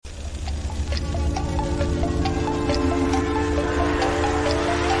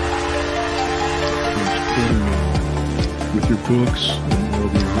books and all the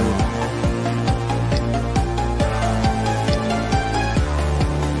work.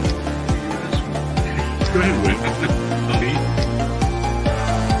 Go ahead, Whit. I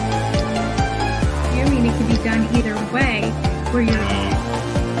mean, it can be done either way, where you're...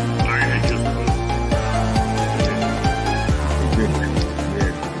 I just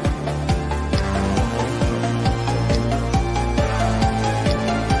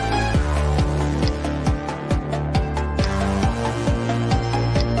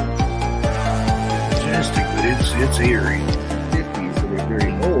Majestic, but it's eerie. 50s, so they're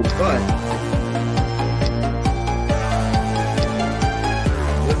very old, but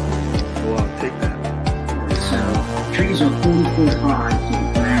well, I'll take that. So trees are 40 foot high to the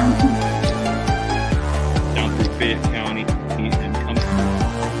ground. Down through Fayette County and come through.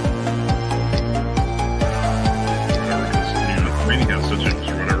 whatever it is. Raining has such interest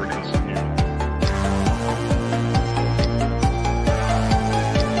or whatever it is.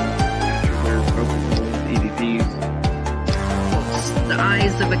 They're focusing on EVPs. The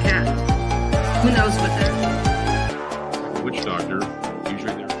eyes of a cat. Who knows what they're... Witch doctor,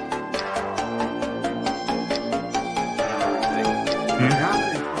 usually they're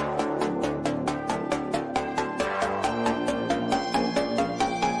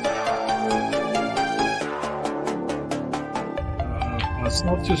A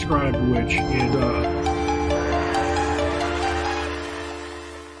self-described witch, and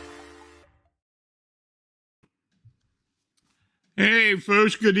Hey,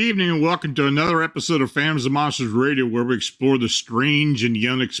 folks, good evening, and welcome to another episode of Phantoms and Monsters Radio, where we explore the strange and the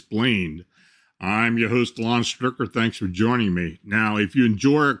unexplained. I'm your host, Lon Strickler. Thanks for joining me. Now, if you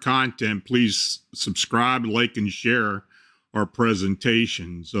enjoy our content, please subscribe, like, and share our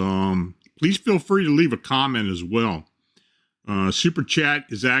presentations. Please feel free to leave a comment as well. Super Chat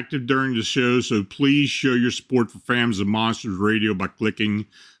is active during the show, so please show your support for Phantoms and Monsters Radio by clicking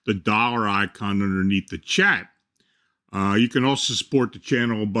the dollar icon underneath the chat. You can also support the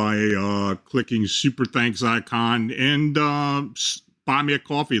channel by clicking Super Thanks icon and buy me a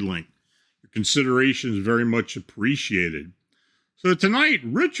coffee link. Your consideration is very much appreciated. So tonight,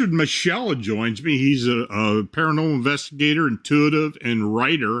 Richard MOSCHELLA joins me. He's a paranormal investigator, intuitive, and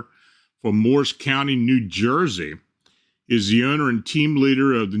writer from Morris County, New Jersey. Is the owner and team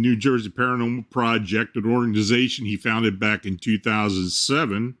leader of the New Jersey Paranormal Project, an organization he founded back in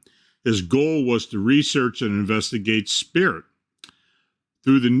 2007. His goal was to research and investigate spirit.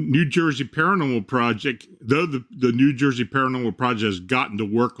 Through the New Jersey Paranormal Project, though the New Jersey Paranormal Project has gotten to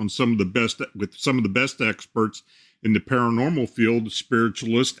work on some of the best experts in the paranormal field,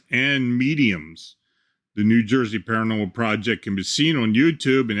 spiritualists, and mediums. The New Jersey Paranormal Project can be seen on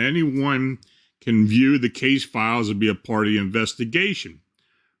YouTube, and anyone can view the case files and be a part of the investigation.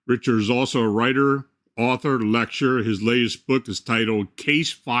 Richard is also a writer, author, lecturer. His latest book is titled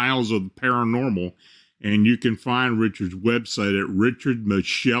Case Files of the Paranormal, and you can find Richard's website at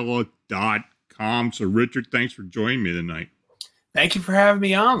richardmoschella.com. So, Richard, thanks for joining me tonight. Thank you for having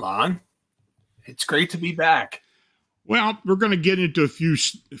me on, Lon. It's great to be back. Well, we're going to get into a few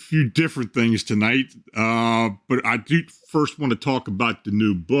different things tonight, but I do first want to talk about the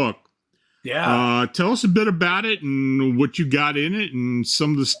new book. Yeah. Tell us a bit about it and what you got in it and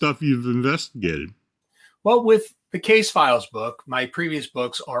some of the stuff you've investigated. Well, with the Case Files book, my previous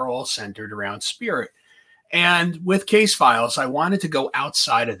books are all centered around spirit. And with Case Files, I wanted to go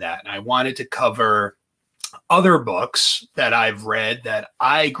outside of that. And I wanted to cover other books that I've read that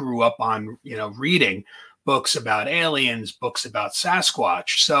I grew up on, reading books about aliens, books about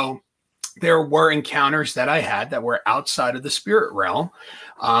Sasquatch. So there were encounters that I had that were outside of the spirit realm.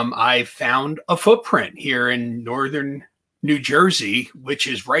 I found a footprint here in northern New Jersey, which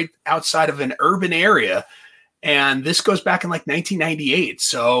is right outside of an urban area. And this goes back in like 1998.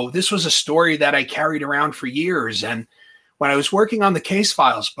 So this was a story that I carried around for years. And when I was working on the Case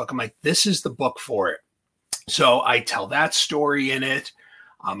Files book, I'm like, this is the book for it. So I tell that story in it.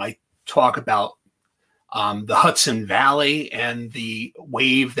 I talk about the Hudson Valley and the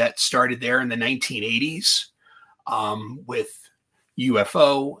wave that started there in the 1980s with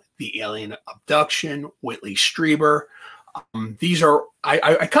UFO, the alien abduction, Whitley Strieber. These are,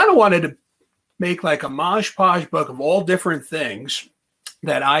 I kind of wanted to make like a mosh posh book of all different things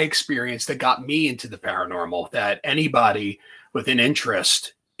that I experienced that got me into the paranormal, that anybody with an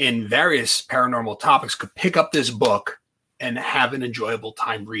interest in various paranormal topics could pick up this book and have an enjoyable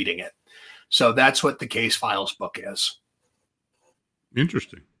time reading it. So that's what the Case Files book is.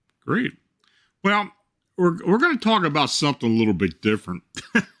 Interesting. Great. Well, we're going to talk about something a little bit different.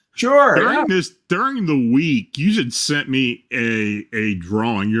 Sure. During the week, you had sent me a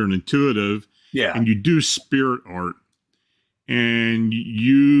drawing. You're an intuitive. Yeah. And you do spirit art. and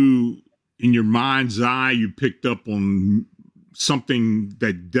you, in your mind's eye, you picked up on something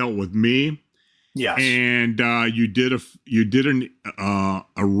that dealt with me. Yes. And you did a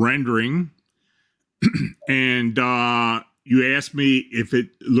rendering, and you asked me if it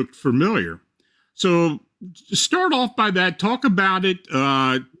looked familiar. So start off by that. Talk about it,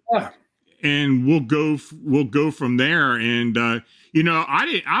 and we'll go from there. And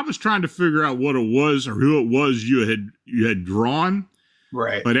I was trying to figure out what it was or who it was you had drawn.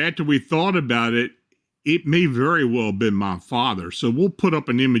 Right. But after we thought about it, it may very well have been my father. So we'll put up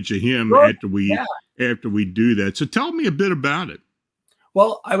an image of him after we do that. So tell me a bit about it.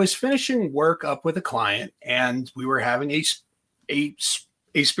 Well, I was finishing work up with a client, and we were having a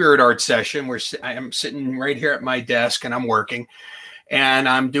spirit art session where I'm sitting right here at my desk and I'm working, and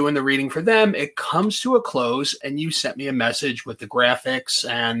I'm doing the reading for them. It comes to a close, and you sent me a message with the graphics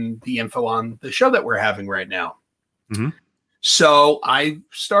and the info on the show that we're having right now. Mm-hmm. So I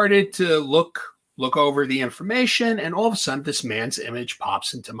started to look over the information, and all of a sudden this man's image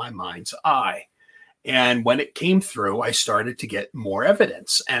pops into my mind's eye. And when it came through, I started to get more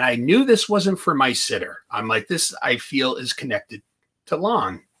evidence, and I knew this wasn't for my sitter. I'm like, this I feel is connected to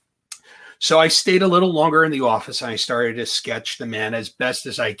Lon. So I stayed a little longer in the office, and I started to sketch the man as best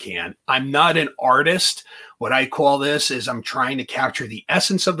as I can. I'm not an artist. What I call this is I'm trying to capture the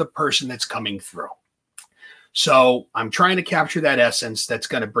essence of the person that's coming through. So I'm trying to capture that essence that's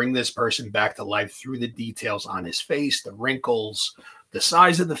going to bring this person back to life through the details on his face, the wrinkles, the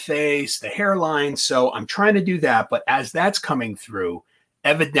size of the face, the hairline. So I'm trying to do that. But as that's coming through,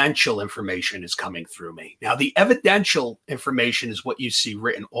 evidential information is coming through me. Now, the evidential information is what you see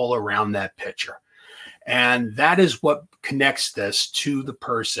written all around that picture. And that is what connects this to the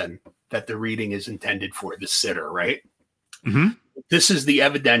person that the reading is intended for, the sitter, right? Mm-hmm. This is the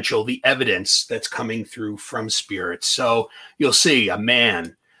evidential, the evidence that's coming through from spirit. So you'll see a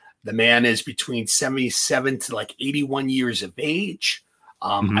man. The man is between 77 to like 81 years of age.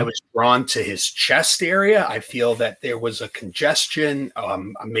 I was drawn to his chest area. I feel that there was a congestion,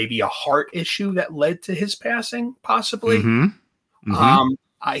 maybe a heart issue that led to his passing, possibly. Mm-hmm.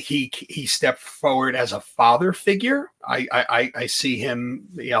 Mm-hmm. He stepped forward as a father figure. I see him,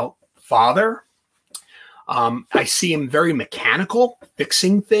 father. I see him very mechanical,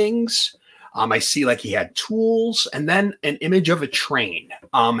 fixing things. I see like he had tools, and then an image of a train.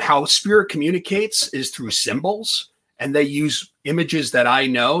 How spirit communicates is through symbols, and they use images that I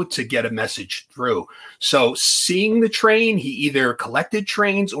know to get a message through. So seeing the train, he either collected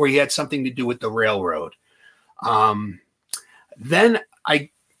trains or he had something to do with the railroad. Then I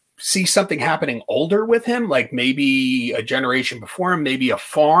see something happening older with him, like maybe a generation before him, maybe a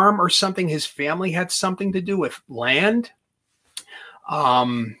farm or something. His family had something to do with land.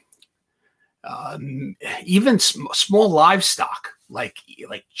 Even small livestock, like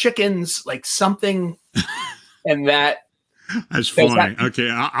chickens, like something. And that's funny.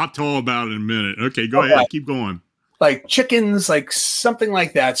 Okay, I'll tell all about it in a minute. Okay, go ahead. Keep going. Like chickens, like something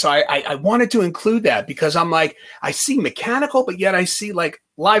like that. So I wanted to include that because I'm like, I see mechanical, but yet I see like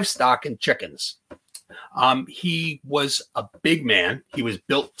livestock and chickens. He was a big man. He was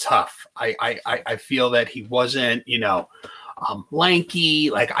built tough. I feel that he wasn't,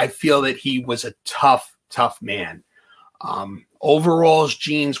 lanky. Like I feel that he was a tough man. Overalls,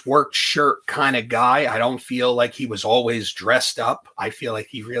 jeans, work shirt kind of guy. I don't feel like he was always dressed up. I feel like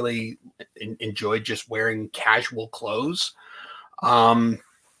he really enjoyed just wearing casual clothes.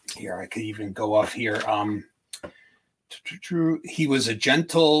 Here, I could even go off here. He was a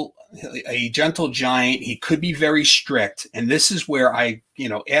gentle giant. He could be very strict. And this is where I,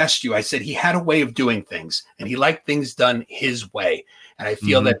 asked you, I said he had a way of doing things and he liked things done his way. And I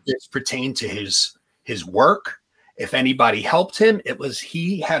feel that this pertained to his work. If anybody helped him, it was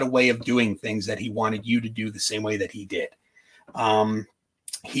he had a way of doing things that he wanted you to do the same way that he did.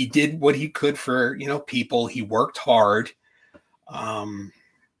 He did what he could for, people. He worked hard.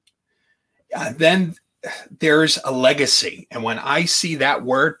 Then there's a legacy. And when I see that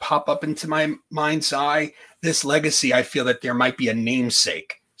word pop up into my mind's eye, this legacy, I feel that there might be a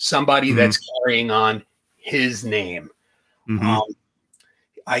namesake, somebody that's carrying on his name.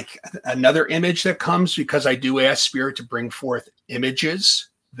 Another image that comes, because I do ask spirit to bring forth images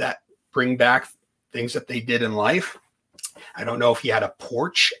that bring back things that they did in life. I don't know if he had a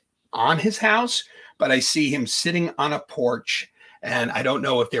porch on his house, but I see him sitting on a porch, and I don't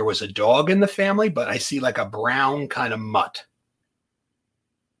know if there was a dog in the family, but I see like a brown kind of mutt.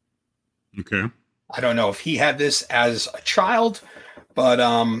 Okay. I don't know if he had this as a child, but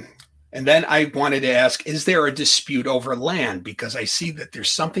and then I wanted to ask, is there a dispute over land? Because I see that there's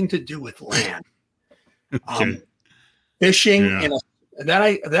something to do with land. Okay. Fishing Yeah. in a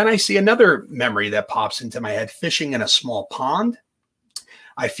then I see another memory that pops into my head, fishing in a small pond.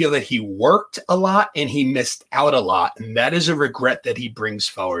 I feel that he worked a lot and he missed out a lot. And that is a regret that he brings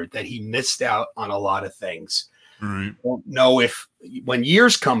forward, that he missed out on a lot of things. All right. I don't know if when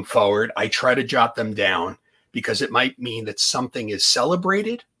years come forward, I try to jot them down because it might mean that something is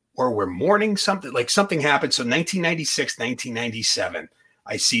celebrated or we're mourning something, like something happened. So 1996, 1997,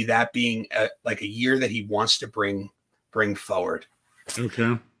 I see that being like a year that he wants to bring forward.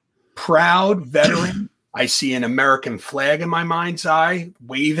 Okay. Proud veteran. I see an American flag in my mind's eye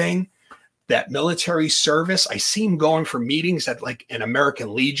waving, that military service. I see him going for meetings at like an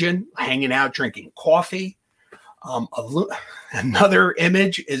American Legion, hanging out, drinking coffee. Another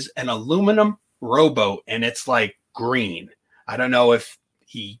image is an aluminum rowboat, and it's like green. I don't know if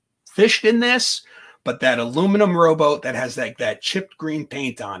he fished in this, but that aluminum rowboat that has that chipped green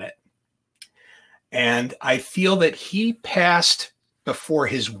paint on it. And I feel that he passed before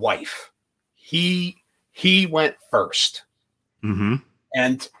his wife. He went first. Mm-hmm.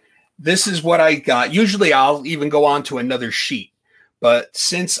 And this is what I got. Usually I'll even go on to another sheet. But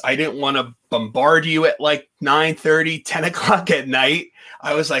since I didn't want to bombard you at like 9:30, 10 o'clock at night,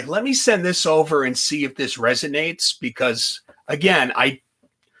 I was like, let me send this over and see if this resonates. Because again,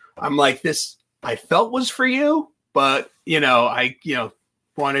 I'm like, this I felt was for you, but I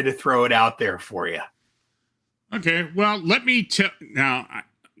wanted to throw it out there for you. Okay. Well, let me tell now.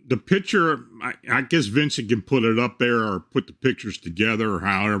 The picture, I guess Vincent can put it up there or put the pictures together or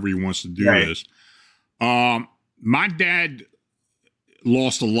however he wants to do this. My dad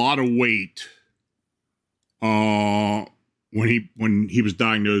lost a lot of weight when he was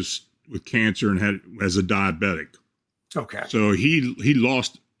diagnosed with cancer and had as a diabetic. Okay. So he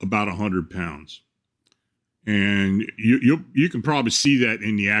lost about 100 pounds. And you can probably see that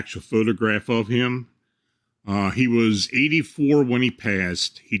in the actual photograph of him. He was 84 when he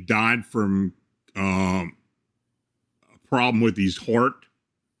passed. He died from a problem with his heart.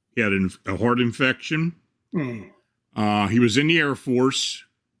 He had a heart infection. He was in the Air Force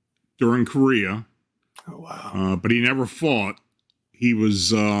during Korea. Oh, wow. But he never fought. He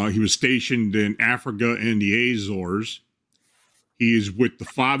was stationed in Africa and the Azores. He is with the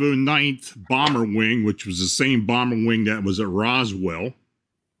 509th Bomber Wing, which was the same bomber wing that was at Roswell.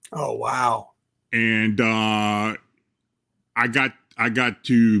 Oh, wow. And I got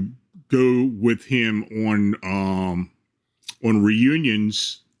to go with him on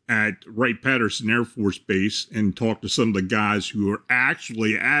reunions at Wright-Patterson Air Force Base and talk to some of the guys who are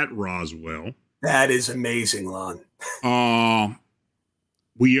actually at Roswell. That is amazing, Lon.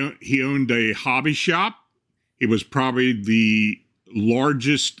 He owned a hobby shop. It was probably the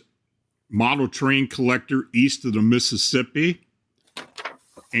largest model train collector east of the Mississippi.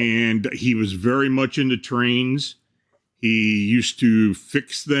 And he was very much into trains. He used to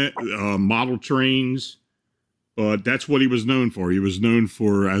fix the model trains, but that's what he was known for. He was known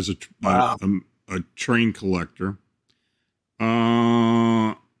for as a train collector.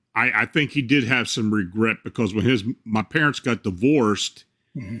 I think he did have some regret because when my parents got divorced,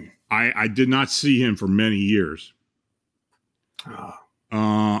 I did not see him for many years.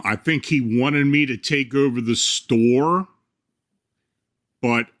 I think he wanted me to take over the store,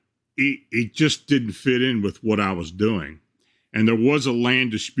 but it just didn't fit in with what I was doing. And there was a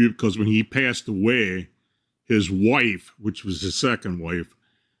land dispute because when he passed away, his wife, which was his second wife,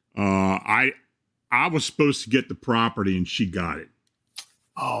 I was supposed to get the property and she got it.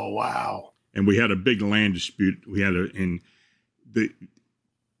 Oh, wow. And we had a big land dispute. We had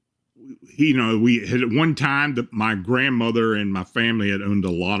we had at one time my grandmother and my family had owned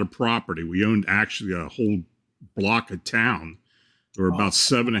a lot of property. We owned actually a whole block of town. There were about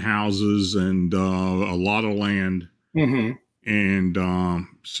 7 houses and a lot of land. Mm-hmm. And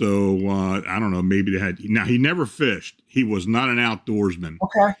so I don't know, maybe they had. Now, he never fished. He was not an outdoorsman.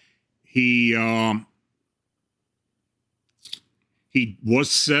 Okay. He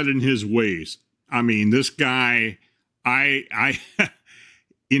was set in his ways. I mean, this guy, owning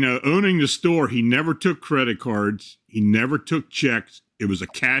the store, he never took credit cards. He never took checks. It was a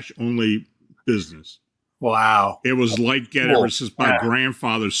cash only business. Wow. It was like that ever since my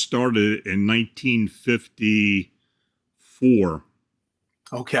grandfather started in 1954.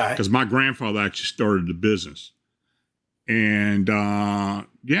 Okay. Because my grandfather actually started the business. And,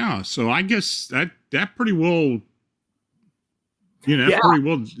 so I guess that pretty well, pretty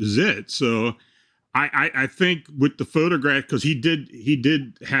well is it. So I think with the photograph, because he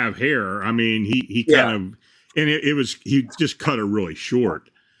did have hair. I mean, he kind of, and he just cut it really short.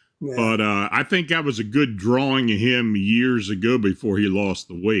 Yeah. But I think that was a good drawing of him years ago before he lost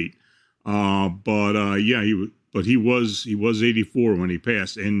the weight. but he was 84 when he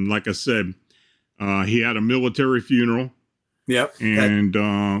passed. And like I said, he had a military funeral. Yep. And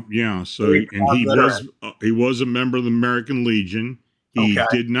so he was a member of the American Legion. He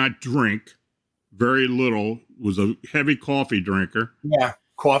did not drink, very little, was a heavy coffee drinker. Yeah,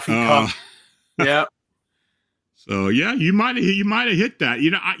 coffee cup. Yeah. So yeah, you might have hit that.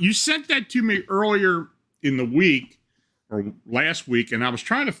 You know, you sent that to me earlier in the week or last week, and I was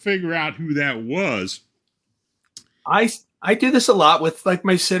trying to figure out who that was. I do this a lot with like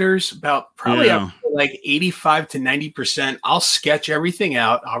my sitters, about probably up to like 85 to 90%. I'll sketch everything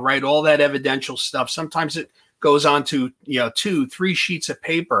out. I'll write all that evidential stuff. Sometimes it goes on to, 2-3 sheets of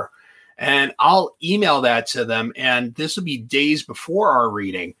paper, and I'll email that to them. And this will be days before our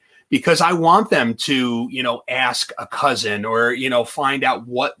reading, because I want them to, ask a cousin or, find out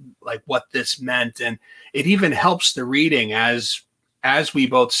what this meant. And it even helps the reading as we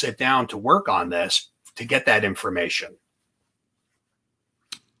both sit down to work on this to get that information.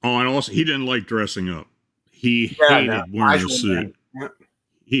 Oh, and also he didn't like dressing up. He hated wearing a suit. Yeah.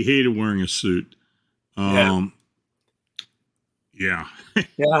 He hated wearing a suit. Yeah,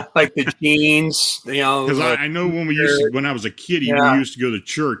 like the jeans, Because I know when I was a kid, we used to go to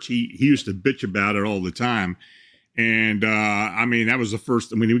church. He used to bitch about it all the time, and that was the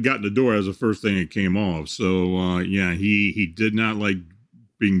first. We got in the door, that was the first thing that came off. So he did not like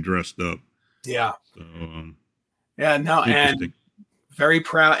being dressed up. Yeah. So and very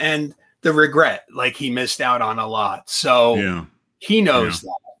proud, and the regret, like he missed out on a lot. So he knows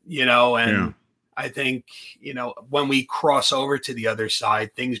that, and. I think, when we cross over to the other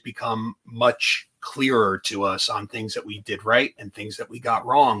side, things become much clearer to us on things that we did right and things that we got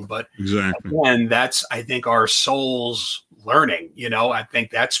wrong. But exactly. Again, that's, I think, our soul's learning. I think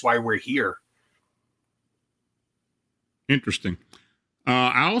that's why we're here. Interesting.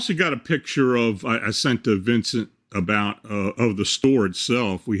 I also got a picture of, I sent to Vincent about, of the store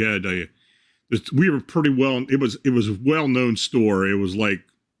itself. We were pretty well, it was a well-known store. It was like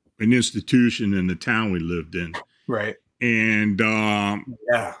an institution in the town we lived in. Right. And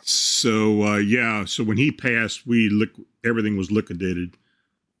so when he passed, everything was liquidated.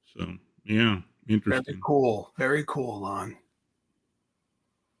 So interesting. Very cool, Lon.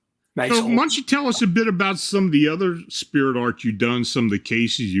 Nice. So why don't you tell us a bit about some of the other spirit art you've done, some of the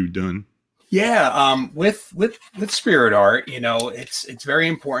cases you've done? Yeah, with spirit art, it's very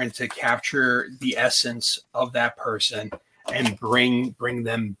important to capture the essence of that person and bring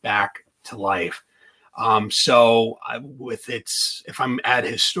them back to life. If I'm at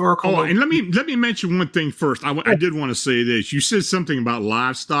historical. Oh, and let me mention one thing first. I did want to say this. You said something about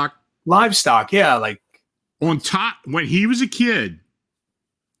livestock. Livestock, yeah. Like on top, when he was a kid,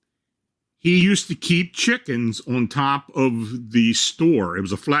 he used to keep chickens on top of the store. It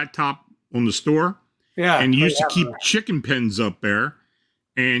was a flat top on the store. Yeah. And he used to keep chicken pens up there,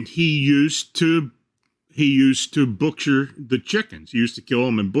 and he used to butcher the chickens. He used to kill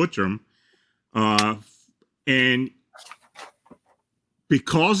them and butcher them. And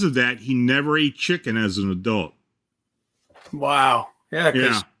because of that, he never ate chicken as an adult. Wow. Yeah.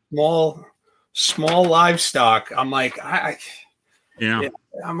 Because small livestock. I'm like, I'm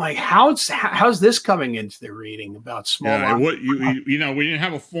like, how's this coming into the reading about small livestock? We didn't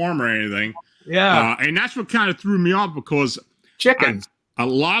have a farm or anything. Yeah. And that's what kind of threw me off, because chickens. A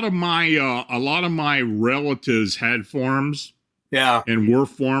lot of my relatives had farms, and were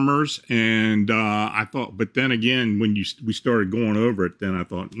farmers, and I thought, but then again, when we started going over it, then I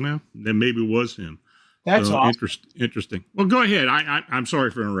thought, well, then maybe it was him. That's awesome. Interesting. Well, go ahead. I'm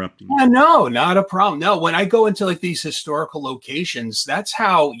sorry for interrupting. Yeah, no, not a problem. No, when I go into like these historical locations, that's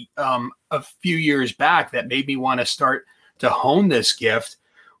how a few years back that made me want to start to hone this gift.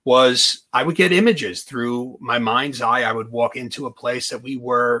 Was I would get images through my mind's eye. I would walk into a place that we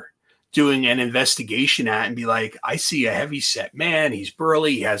were doing an investigation at and be like, I see a heavy set man. He's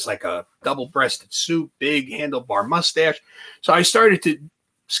burly. He has like a double-breasted suit, big handlebar mustache. So I started to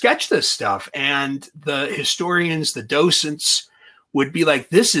sketch this stuff, and the historians, the docents would be like,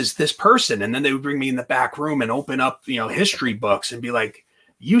 this is this person. And then they would bring me in the back room and open up, history books and be like,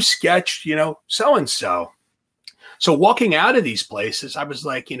 you sketched, so-and-so. So walking out of these places, I was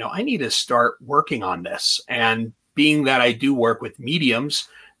like, I need to start working on this. And being that I do work with mediums,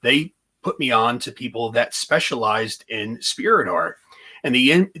 they put me on to people that specialized in spirit art. And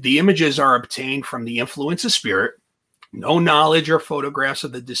the images are obtained from the influence of spirit. No knowledge or photographs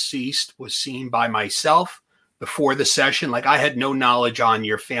of the deceased was seen by myself before the session. Like, I had no knowledge on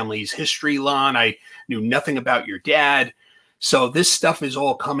your family's history, Lon. I knew nothing about your dad. So this stuff is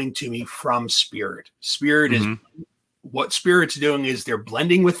all coming to me from spirit. Spirit is what spirit's doing is they're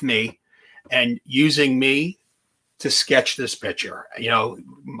blending with me and using me to sketch this picture.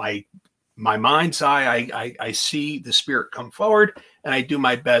 My mind's eye, I see the spirit come forward, and I do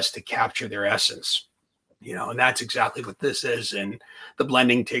my best to capture their essence. And that's exactly what this is. And the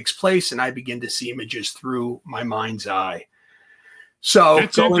blending takes place, and I begin to see images through my mind's eye. So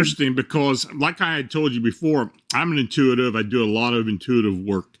that's interesting because, like I had told you before, I'm an intuitive. I do a lot of intuitive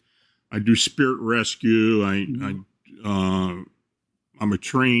work. I do spirit rescue. I'm a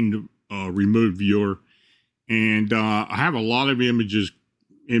trained remote viewer, and I have a lot of images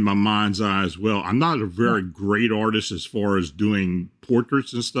in my mind's eye as well. I'm not a very great artist as far as doing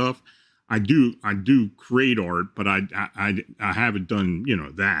portraits and stuff. I do create art, but I haven't done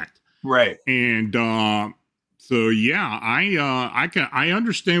that. Right. And so yeah, I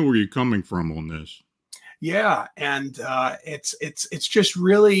understand where you're coming from on this. Yeah, and it's just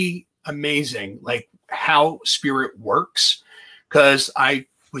really amazing, like how spirit works. Because I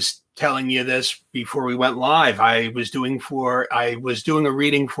was telling you this before we went live. I was doing a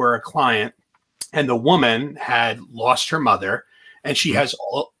reading for a client, and the woman had lost her mother, and she has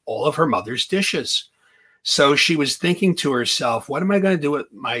all of her mother's dishes. So she was thinking to herself, what am I going to do with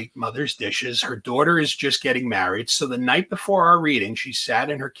my mother's dishes? Her daughter is just getting married. So the night before our reading, she sat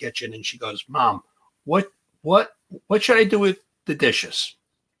in her kitchen and she goes, Mom, what should I do with the dishes?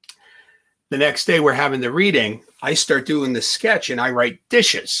 The next day we're having the reading. I start doing the sketch and I write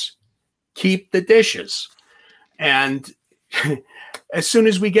dishes, keep the dishes. And as soon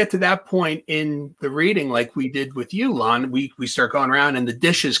as we get to that point in the reading, like we did with you, Lon, we start going around and the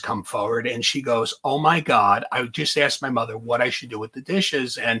dishes come forward, and she goes, oh my God, I just asked my mother what I should do with the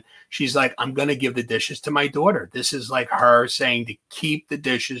dishes. And she's like, I'm going to give the dishes to my daughter. This is like her saying to keep the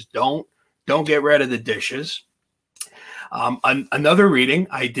dishes. Don't get rid of the dishes. Another reading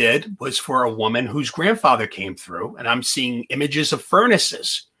I did was for a woman whose grandfather came through, and I'm seeing images of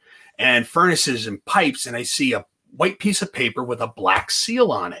furnaces and pipes. And I see a white piece of paper with a black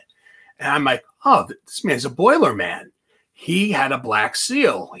seal on it. And I'm like, oh, this man's a boiler man. He had a black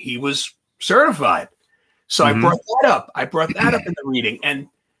seal. He was certified. So I brought that up. I brought that up in the reading. And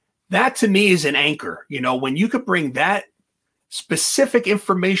that to me is an anchor. When you could bring that specific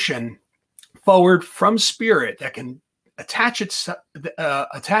information forward from spirit that can attach itself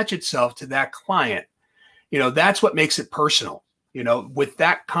to that client, that's what makes it personal, with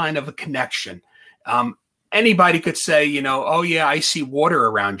that kind of a connection. Anybody could say, oh yeah, I see water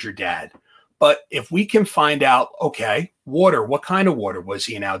around your dad. But if we can find out, okay, water, what kind of water? Was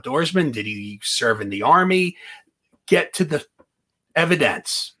he an outdoorsman? Did he serve in the army? Get to the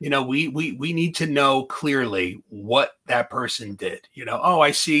evidence. We need to know clearly what that person did. Oh,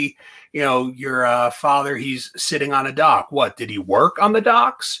 I see, your father, he's sitting on a dock. What, did he work on the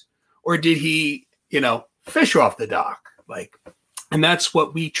docks? Or did he, fish off the dock? And that's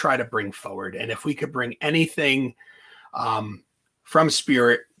what we try to bring forward. And if we could bring anything from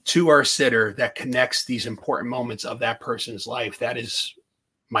spirit to our sitter that connects these important moments of that person's life, that is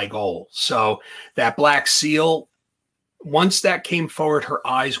my goal. So that black seal, once that came forward, her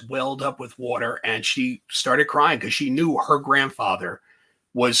eyes welled up with water and she started crying because she knew her grandfather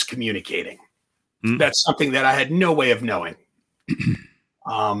was communicating. That's something that I had no way of knowing.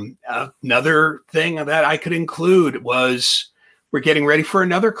 Another thing that I could include was, we're getting ready for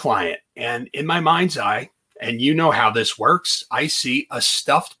another client. And in my mind's eye, and you know how this works, I see a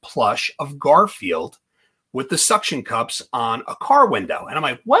stuffed plush of Garfield with the suction cups on a car window. And I'm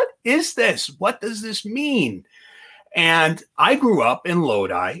like, what is this? What does this mean? And I grew up in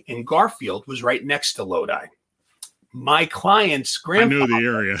Lodi, and Garfield was right next to Lodi. My client's grandfather. I know the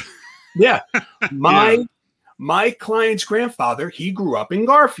area. Yeah. My client's grandfather, he grew up in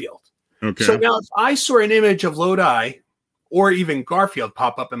Garfield. Okay. So now if I saw an image of Lodi or even Garfield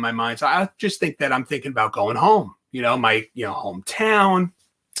pop up in my mind, so I just think that I'm thinking about going home, my hometown.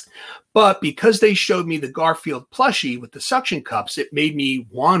 But because they showed me the Garfield plushie with the suction cups, it made me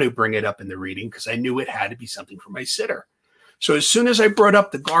want to bring it up in the reading because I knew it had to be something for my sitter. So as soon as I brought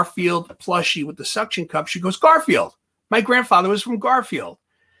up the Garfield plushie with the suction cup, she goes, Garfield. My grandfather was from Garfield.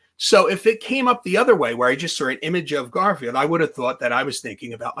 So if it came up the other way, where I just saw an image of Garfield, I would have thought that I was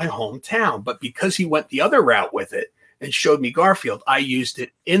thinking about my hometown. But because he went the other route with it and showed me Garfield, I used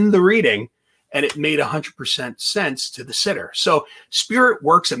it in the reading, and it made 100% sense to the sitter. So spirit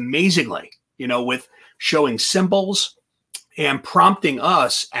works amazingly, with showing symbols and prompting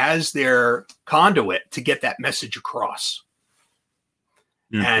us as their conduit to get that message across.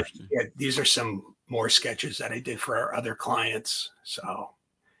 And these are some more sketches that I did for our other clients. So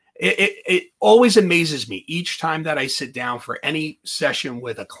it always amazes me each time that I sit down for any session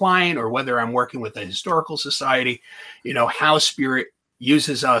with a client, or whether I'm working with a historical society, how spirit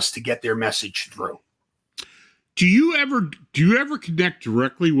uses us to get their message through. Do you ever connect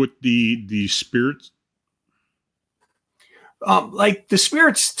directly with the spirits? Like the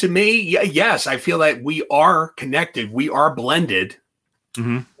spirits, to me, yes, I feel like we are connected, we are blended,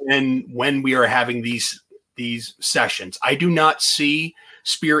 and when we are having these sessions, I do not see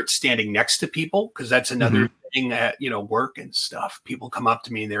spirits standing next to people, because that's another thing at work and stuff. People come up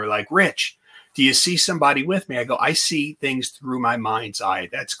to me and they're like, "Rich, do you see somebody with me?" I go, "I see things through my mind's eye.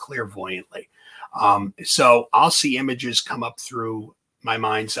 That's clairvoyantly." So I'll see images come up through my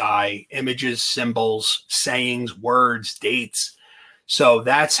mind's eye, images, symbols, sayings, words, dates. So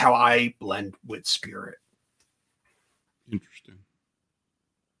that's how I blend with spirit. Interesting.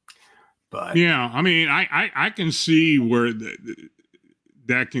 But yeah, I mean, I can see where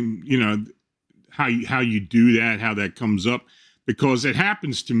that can, how you do that, how that comes up, because it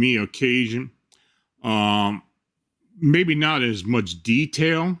happens to me occasion. Maybe not as much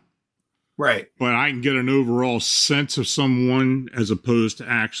detail. Right. But I can get an overall sense of someone as opposed to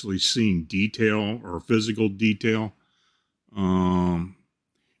actually seeing detail or physical detail.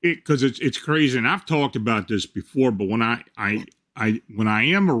 Because it's crazy, and I've talked about this before. But when I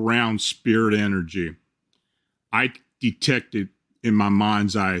am around spirit energy, I detect it in my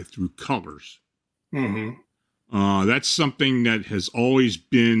mind's eye through colors. That's something that has always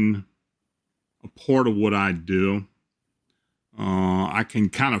been a part of what I do. I can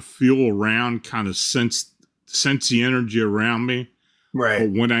kind of feel around, kind of sense the energy around me. Right.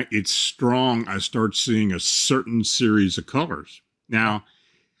 But when it's strong, I start seeing a certain series of colors. Now,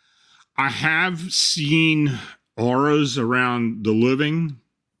 I have seen auras around the living.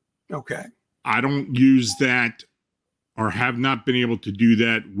 Okay. I don't use that, or have not been able to do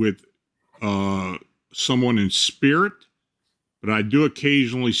that with someone in spirit, but I do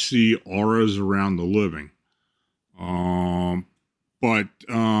occasionally see auras around the living. But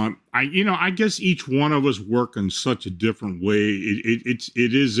I guess each one of us work in such a different way. It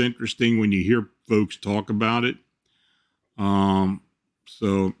is interesting when you hear folks talk about it.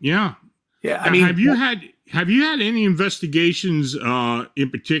 So yeah. Yeah. I mean, have you had any investigations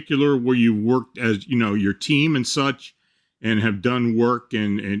in particular where you worked as your team and such, and have done work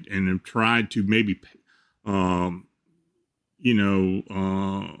and have tried to maybe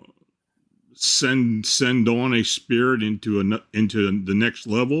send on a spirit into the next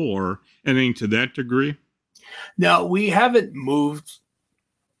level or anything to that degree? No, we haven't moved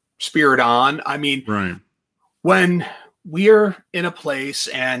spirit on. I mean, right. When we're in a place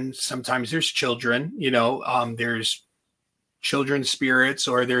and sometimes there's children, there's children's spirits,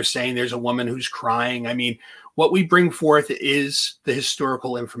 or they're saying there's a woman who's crying. I mean, what we bring forth is the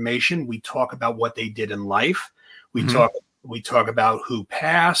historical information. We talk about what they did in life. We talk about who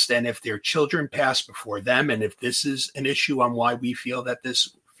passed, and if their children passed before them, and if this is an issue on why we feel that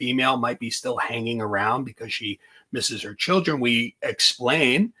this female might be still hanging around because she misses her children. We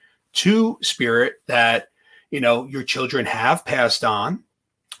explain to spirit that, your children have passed on,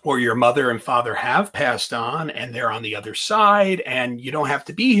 or your mother and father have passed on, and they're on the other side, and you don't have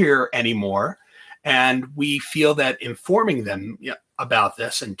to be here anymore. And we feel that informing them about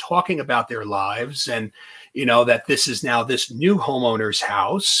this and talking about their lives, and that this is now this new homeowner's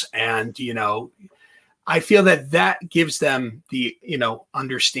house. And, I feel that gives them the,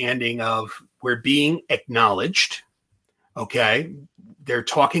 understanding of we're being acknowledged. Okay. They're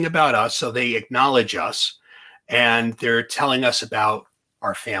talking about us, so they acknowledge us, and they're telling us about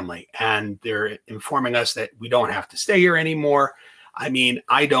our family, and they're informing us that we don't have to stay here anymore. I mean,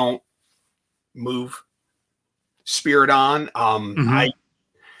 I don't move spirit on. I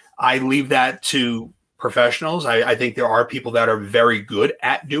leave that to professionals. I think there are people that are very good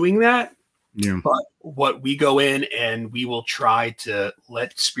at doing that. Yeah. But what we go in and we will try to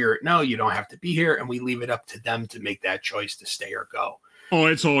let spirit know you don't have to be here, and we leave it up to them to make that choice to stay or go. Oh,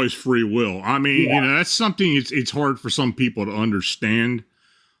 it's always free will. I mean, that's something it's hard for some people to understand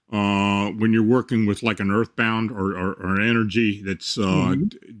when you're working with like an earthbound or an energy that's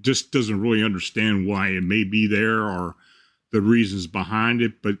just doesn't really understand why it may be there or the reasons behind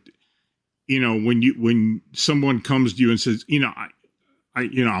it. But when someone comes to you and says, I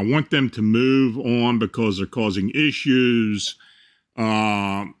want them to move on because they're causing issues,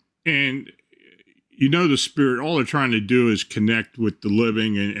 and the spirit, all they're trying to do is connect with the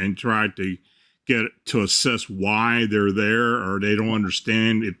living and try to get to assess why they're there, or they don't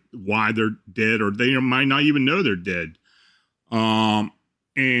understand why they're dead, or they might not even know they're dead.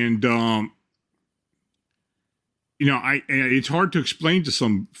 It's hard to explain to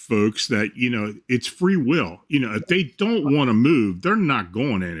some folks that, it's free will. If they don't want to move, they're not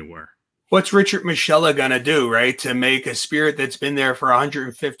going anywhere. what's Richard Moschella going to do, right? To make a spirit that's been there for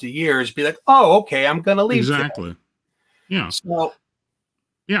 150 years be like, oh, okay, I'm going to leave. Exactly. Yeah. So,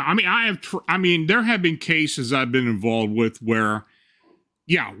 yeah. I mean, there have been cases I've been involved with where,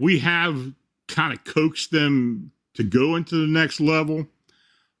 yeah, we have kind of coaxed them to go into the next level.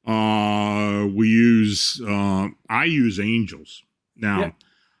 I use angels. Now,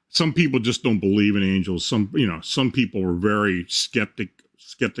 some people just don't believe in angels. Some people are very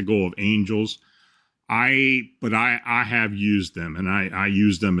skeptical of angels. But I have used them, and I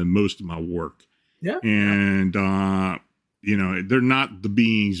use them in most of my work. Yeah. And, they're not the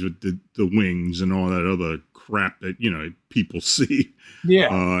beings with the wings and all that other crap that, people see.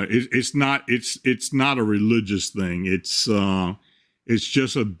 Yeah. It's not a religious thing. It's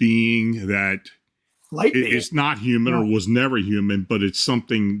just a being that it's not human or was never human, but it's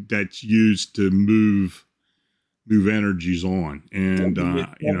something that's used to move energies on. And,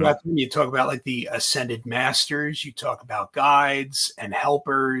 you talk about like the ascended masters, you talk about guides and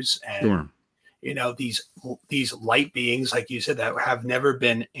helpers and, sure. These light beings, like you said, that have never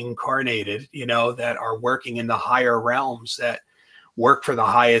been incarnated, that are working in the higher realms, that work for the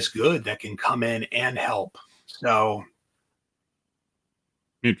highest good, that can come in and help. So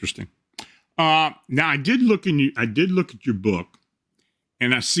interesting. Now I did look at your book,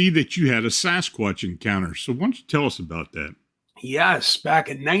 and I see that you had a Sasquatch encounter. So why don't you tell us about that? Yes, back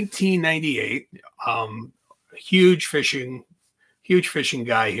in 1998, huge fishing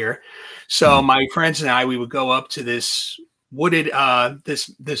guy here. So my friends and I, we would go up to this wooded,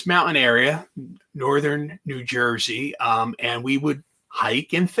 this mountain area, northern New Jersey, and we would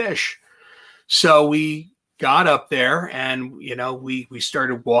hike and fish. So we got up there, and we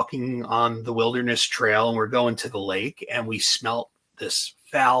started walking on the wilderness trail, and we're going to the lake, and we smelt this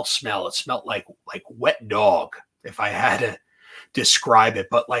foul smell. It smelled like wet dog, if I had to describe it,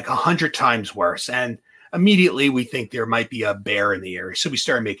 but like 100 times worse. And immediately we think there might be a bear in the area. So we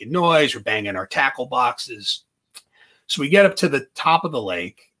started making noise. We're banging our tackle boxes. So we get up to the top of the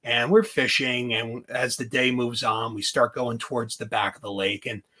lake, and we're fishing. And as the day moves on, we start going towards the back of the lake.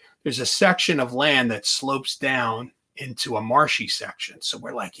 And there's a section of land that slopes down into a marshy section. So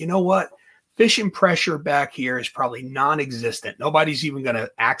we're like, you know what? Fishing pressure back here is probably non-existent. Nobody's even going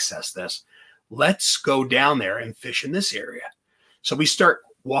to access this. Let's go down there and fish in this area. So we start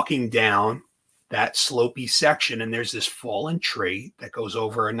walking down that slopey section, and there's this fallen tree that goes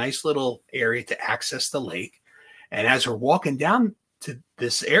over a nice little area to access the lake. And as we're walking down to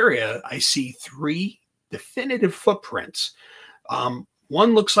this area, I see 3 definitive footprints.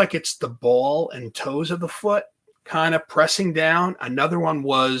 One looks like it's the ball and toes of the foot kind of pressing down. Another one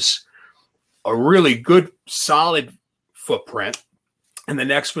was a really good solid footprint. And the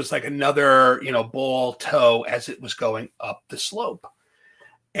next was like another, ball toe as it was going up the slope.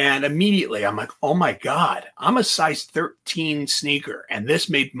 And immediately I'm like, oh my God, I'm a size 13 sneaker, and this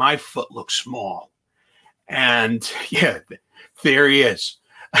made my foot look small. And yeah, there he is.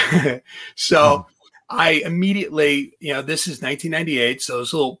 So I immediately, this is 1998. So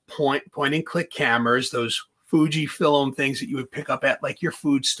those little point and click cameras, those Fujifilm things that you would pick up at like your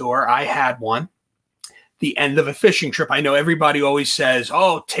food store. I had one. The end of a fishing trip. I know everybody always says,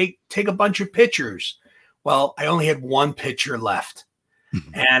 oh, take a bunch of pictures. Well, I only had one picture left.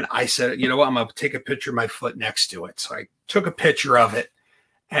 And I said, you know what? I'm going to take a picture of my foot next to it. So I took a picture of it.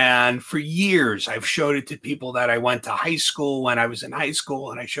 And for years, I've showed it to people that I went to high school when I was in high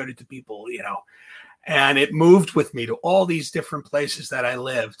school. And I showed it to people, and it moved with me to all these different places that I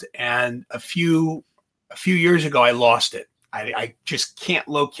lived. And a few years ago, I lost it. I just can't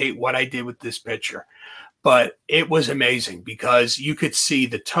locate what I did with this picture. But it was amazing because you could see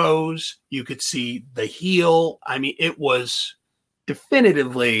the toes, you could see the heel. I mean, it was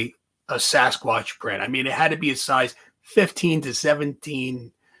definitively a Sasquatch print. I mean, it had to be a size 15 to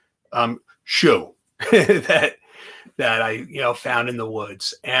 17 shoe that I found in the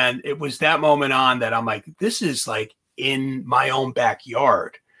woods. And it was that moment on that I'm like, this is like in my own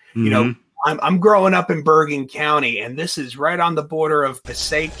backyard. Mm-hmm. I'm growing up in Bergen County, and this is right on the border of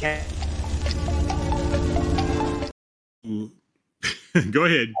Passaic County. Go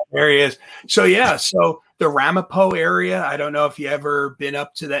ahead. There he is. So yeah, so the Ramapo area. I don't know if you ever been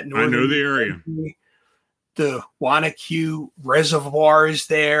up to that northern. I know the area. The Wanacue Reservoir is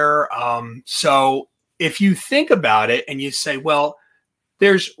there. So if you think about it and you say, well,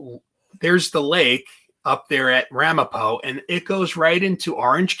 there's the lake up there at Ramapo, and it goes right into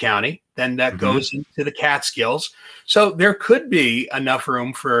Orange County. Then that goes into the Catskills. So there could be enough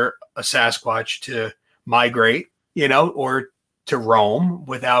room for a Sasquatch to migrate, or to roam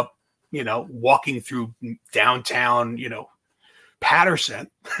without, walking through downtown, Patterson.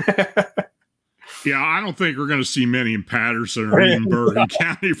 Yeah, I don't think we're going to see many in Patterson or even Bergen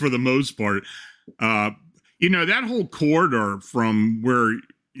County for the most part. That whole corridor from where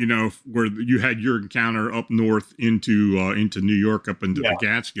you had your encounter up north into New York, up into the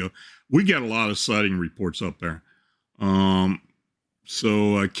Catskill, we get a lot of sighting reports up there.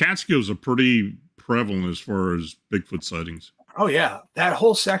 So Catskills are pretty prevalent as far as Bigfoot sightings. Oh yeah, that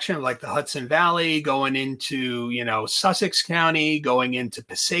whole section, like the Hudson Valley, going into Sussex County, going into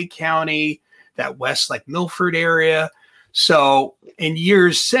Passaic County, that west like Milford area. So in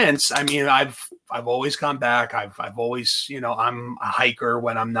years since, I mean, I've always gone back. I've always, I'm a hiker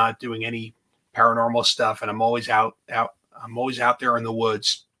when I'm not doing any paranormal stuff, and I'm always out. I'm always out there in the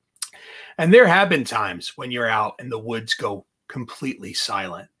woods. And there have been times when you're out and the woods go completely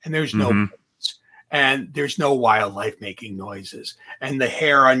silent, and there's no birds, and there's no wildlife making noises, and the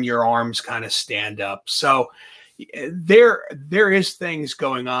hair on your arms kind of stand up. So there is things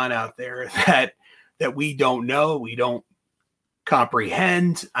going on out there that we don't know, we don't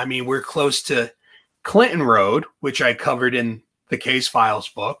comprehend. I mean, we're close to Clinton Road, which I covered in the Case Files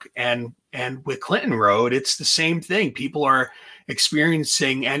book, and with Clinton Road, it's the same thing. People are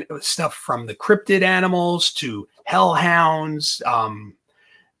experiencing stuff from the cryptid animals to hellhounds.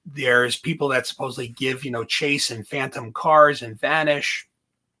 There's people that supposedly give, chase in phantom cars and vanish.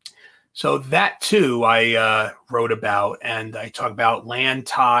 So that too, I wrote about, and I talk about land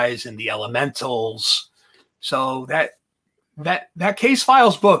ties and the elementals. So that Case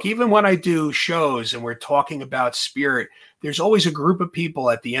Files book, even when I do shows and we're talking about spirit, there's always a group of people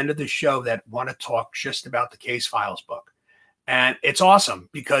at the end of the show that want to talk just about the Case Files book. And it's awesome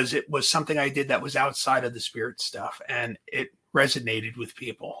because it was something I did that was outside of the spirit stuff, and it resonated with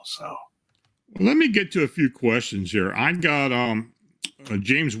people. So let me get to a few questions here. I got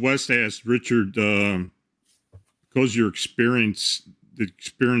James West asked Richard, because the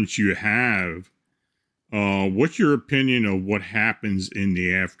experience you have, what's your opinion of what happens in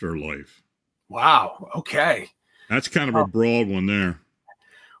the afterlife? Wow. Okay. That's kind of a broad one there.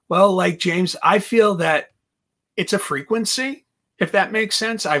 Well, like James, I feel that it's a frequency, if that makes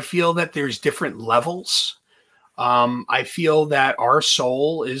sense. I feel that there's different levels. I feel that our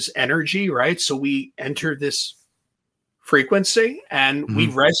soul is energy, right? So we enter this frequency and we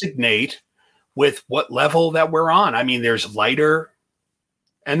resonate with what level that we're on. I mean, there's lighter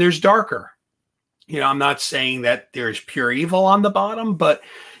and there's darker. I'm not saying that there's pure evil on the bottom, but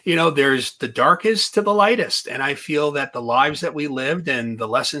there's the darkest to the lightest. And I feel that the lives that we lived and the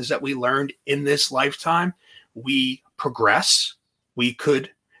lessons that we learned in this lifetime, we progress, we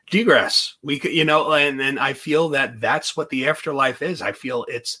could degress, we could, and then I feel that that's what the afterlife is. I feel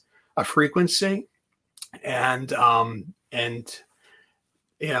it's a frequency, and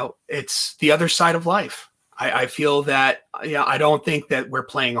it's the other side of life. I feel that, I don't think that we're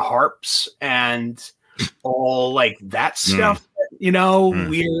playing harps and all like that stuff.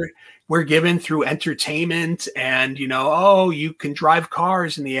 We're given through entertainment, and you can drive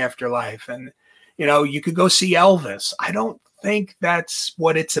cars in the afterlife, and you could go see Elvis. I don't think that's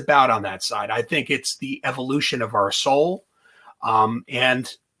what it's about on that side. I think it's the evolution of our soul,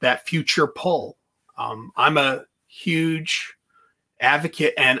 and that future pull. I'm a huge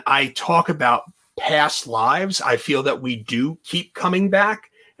advocate, and I talk about past lives. I feel that we do keep coming back,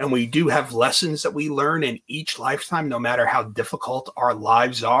 and we do have lessons that we learn in each lifetime, no matter how difficult our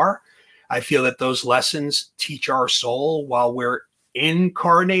lives are. I feel that those lessons teach our soul while we're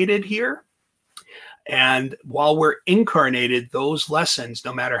incarnated here. And while we're incarnated, those lessons,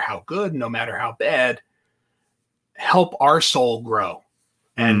 no matter how good, no matter how bad, help our soul grow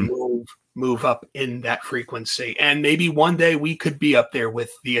and move up in that frequency. And maybe one day we could be up there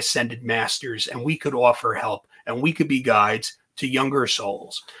with the ascended masters, and we could offer help, and we could be guides to younger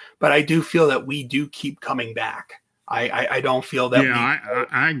souls. But I do feel that we do keep coming back. I don't feel that. Yeah,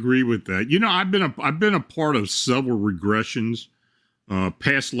 I agree with that. I've been a part of several regressions,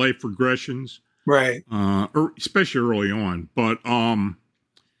 past life regressions, right? Especially early on. But I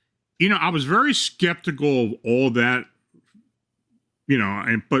was very skeptical of all that.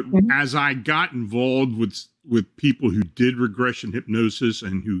 But as I got involved with people who did regression hypnosis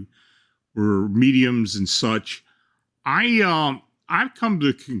and who were mediums and such, I've come to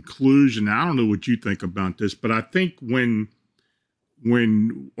the conclusion, I don't know what you think about this, but I think when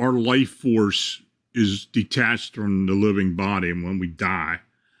our life force is detached from the living body and when we die,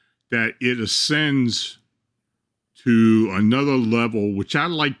 that it ascends to another level, which I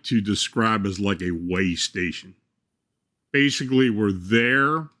like to describe as like a way station. Basically, we're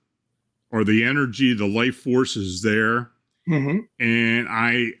there, or the energy, the life force is there. And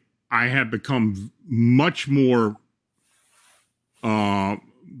I have become much more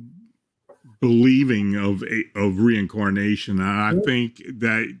believing of reincarnation. And I think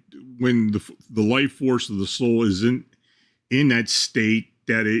that when the life force of the soul is in that state,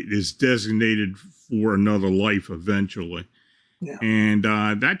 that it is designated for another life eventually. Yeah. And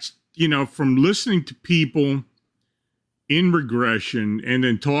that's, from listening to people in regression and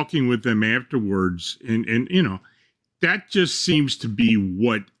then talking with them afterwards, and that just seems to be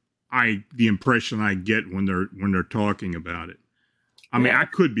what the impression I get when they're talking about it. I mean, I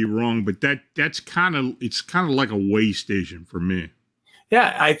could be wrong, but it's kind of like a way station for me.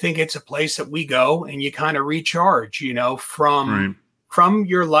 Yeah, I think it's a place that we go and you kind of recharge, from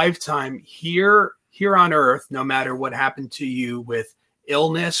your lifetime here on Earth, no matter what happened to you with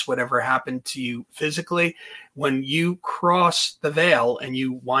illness, whatever happened to you physically, when you cross the veil and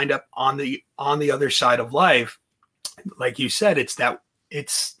you wind up on the other side of life, like you said, it's that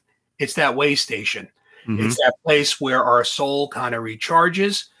way station. Mm-hmm. It's that place where our soul kind of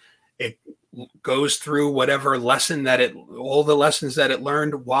recharges. It goes through whatever lesson all the lessons that it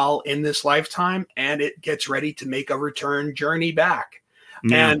learned while in this lifetime, and it gets ready to make a return journey back.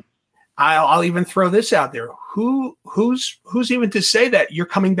 Yeah. And I'll even throw this out there. Who's even to say that you're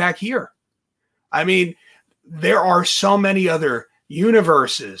coming back here? I mean, there are so many other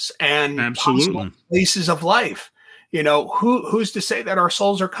universes and absolutely places of life. Who's to say that our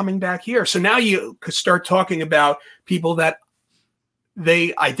souls are coming back here? So now you could start talking about people that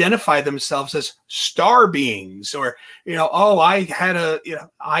they identify themselves as star beings, or, I had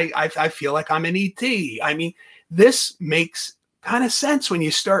I feel like I'm an ET. I mean, this makes kind of sense when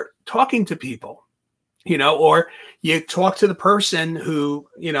you start talking to people, or you talk to the person who,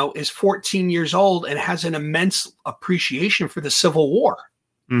 is 14 years old and has an immense appreciation for the Civil War.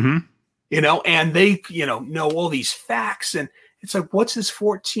 Mm-hmm. And they, know all these facts. And it's like, what's this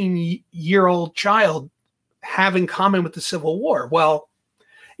 14-year-old child have in common with the Civil War? Well,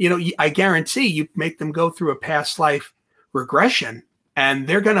 I guarantee you make them go through a past life regression, and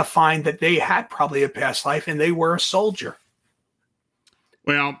they're going to find that they had probably a past life and they were a soldier.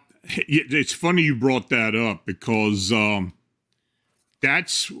 Well, it's funny you brought that up, because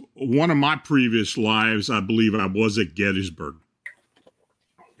that's one of my previous lives. I believe I was at Gettysburg.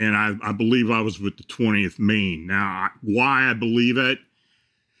 And I believe I was with the 20th Maine. Now, why I believe it,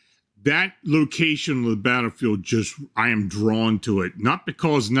 that location of the battlefield, I am drawn to it. Not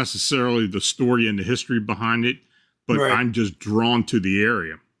because necessarily the story and the history behind it, but right. I'm just drawn to the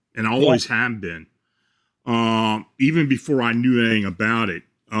area. And I always have been. Even before I knew anything about it.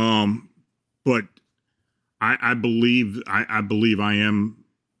 But I believe I am,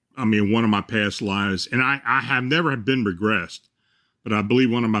 one of my past lives. And I have never been regressed. But I believe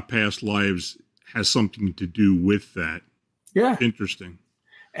one of my past lives has something to do with that. Yeah. Interesting.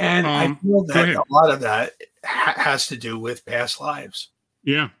 And I feel that a lot of that has to do with past lives.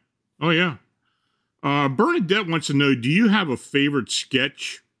 Yeah. Oh, yeah. Bernadette wants to know, do you have a favorite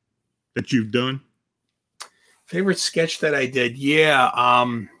sketch that you've done? Favorite sketch that I did? Yeah.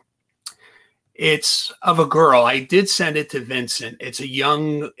 It's of a girl. I did send it to Vincent. It's a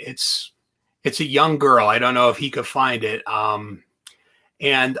young girl. I don't know if he could find it.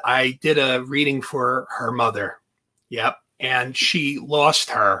 And I did a reading for her mother. Yep. And she lost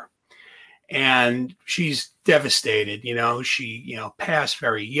her, and she's devastated. She, passed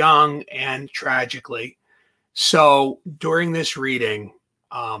very young and tragically. So during this reading,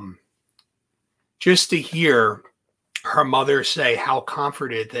 just to hear her mother say how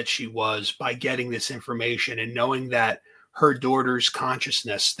comforted that she was by getting this information and knowing that her daughter's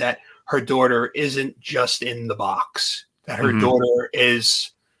consciousness, that her daughter isn't just in the box, that her daughter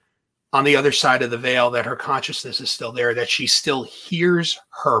is on the other side of the veil, that her consciousness is still there, that she still hears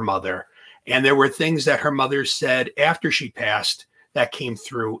her mother. And there were things that her mother said after she passed that came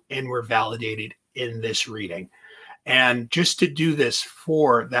through and were validated in this reading. And just to do this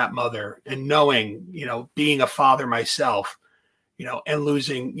for that mother, and knowing, being a father myself, and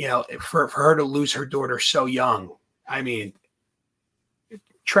losing, for her to lose her daughter so young,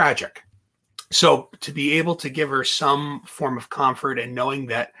 tragic. So to be able to give her some form of comfort, and knowing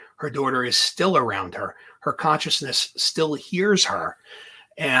that her daughter is still around her, her consciousness still hears her,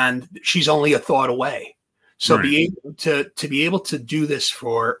 and she's only a thought away. So right. to be able to do this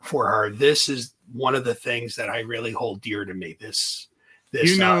for her, this is one of the things that I really hold dear to me. This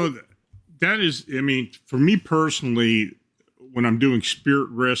that is, for me personally, when I'm doing spirit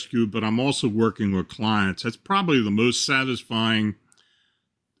rescue, but I'm also working with clients, that's probably the most satisfying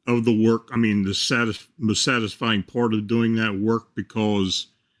of the work. The most satisfying part of doing that work, because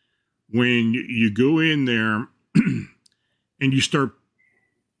when you go in there and you start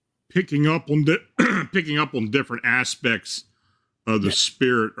picking up on different aspects of the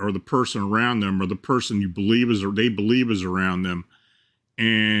spirit or the person around them or the person you believe is or they believe is around them,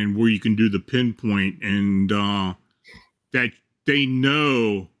 and where you can do the pinpoint and that they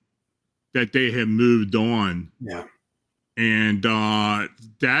know that they have moved on. Yeah. And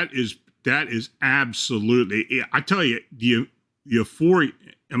that is absolutely, I tell you, the euphoric,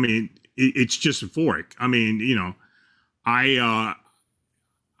 I mean, it's just euphoric. I mean, you know,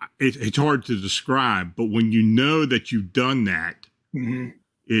 it's hard to describe, but when you know that you've done that,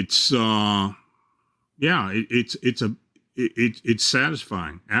 it's it's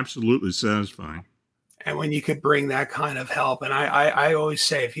satisfying, absolutely satisfying. And when you could bring that kind of help, and I always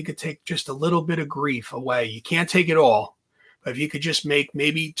say, if you could take just a little bit of grief away, you can't take it all, but if you could just make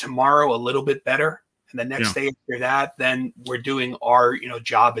maybe tomorrow a little bit better, and the next day after that, then we're doing our, you know,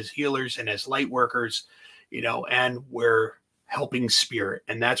 job as healers and as light workers, you know, and we're helping spirit.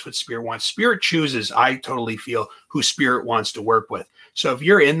 And that's what spirit wants. Spirit chooses, I totally feel, who spirit wants to work with. So if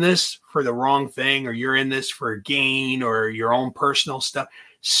you're in this for the wrong thing, or you're in this for gain or your own personal stuff,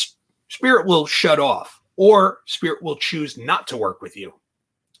 spirit will shut off, or spirit will choose not to work with you.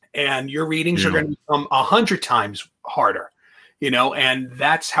 And your readings are going to become 100 times harder, you know, and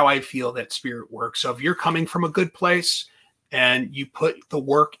that's how I feel that spirit works. So if you're coming from a good place and you put the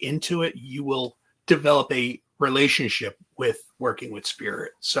work into it, you will develop a relationship with working with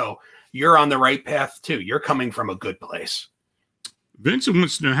spirit. So you're on the right path too. You're coming from a good place. Vincent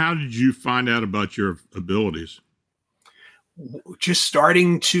wants to know, how did you find out about your abilities? Just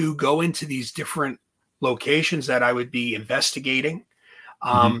starting to go into these different locations that I would be investigating.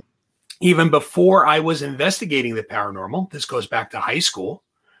 Even before I was investigating the paranormal, this goes back to high school,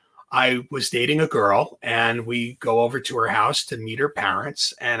 I was dating a girl, and we go over to her house to meet her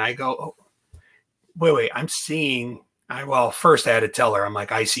parents. And I go, oh, wait, I'm seeing, well, first I had to tell her, I'm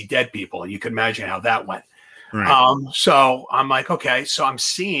like, I see dead people. And you can imagine how that went. Right. So I'm like, okay, so I'm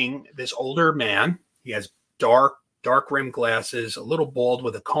seeing this older man. He has dark rimmed glasses, a little bald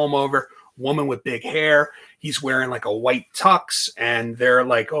with a comb over, woman with big hair. He's wearing like a white tux, and they're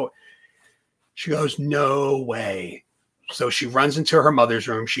like, oh, she goes, no way. So she runs into her mother's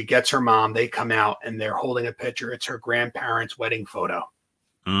room. She gets her mom. They come out, and they're holding a picture. It's her grandparents' wedding photo.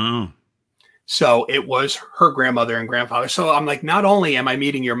 Oh. So it was her grandmother and grandfather. So I'm like, not only am I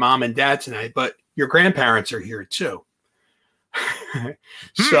meeting your mom and dad tonight, but your grandparents are here too.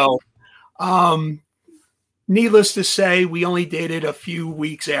 So, needless to say, we only dated a few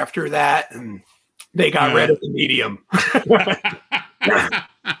weeks after that, and they got rid of the medium.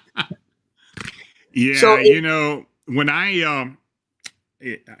 Yeah, so you know, when I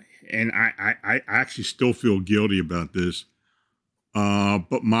actually still feel guilty about this.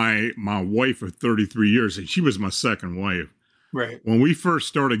 But my wife of 33 years, and she was my second wife. Right. When we first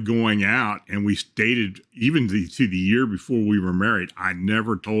started going out and we dated, even to the year before we were married, I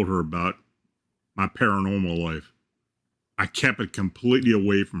never told her about my paranormal life. I kept it completely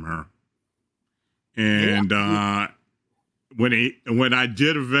away from her. And when I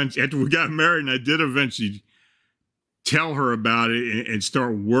did eventually, after we got married, and I did eventually tell her about it and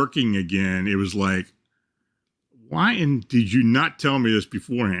start working again, it was like, why did you not tell me this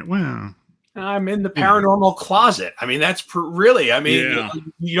beforehand? Well, I'm in the paranormal closet. I mean, that's really, I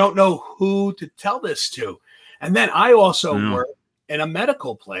mean, you don't know who to tell this to. And then I also work in a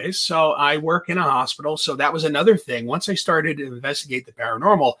medical place. So I work in a hospital. So that was another thing. Once I started to investigate the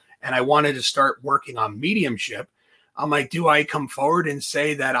paranormal and I wanted to start working on mediumship, I'm like, do I come forward and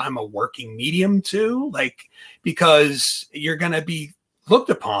say that I'm a working medium too? Like, because you're going to be looked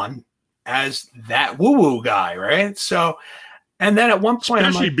upon as that woo-woo guy, right? So, and then at one point,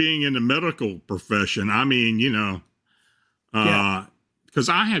 especially being in the medical profession, I mean, you know, because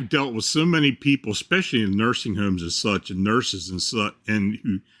I have dealt with so many people, especially in nursing homes and such, and nurses and such,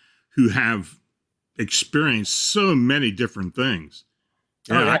 and who have experienced so many different things.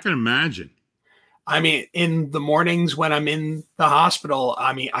 Yeah, I can imagine. I mean, in the mornings when I'm in the hospital,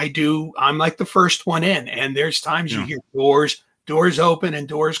 I mean, I'm like the first one in, and there's times you hear doors open and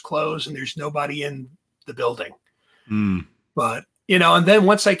doors close, and there's nobody in the building. But, you know, and then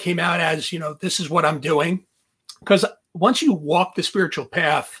once I came out as, you know, this is what I'm doing, because once you walk the spiritual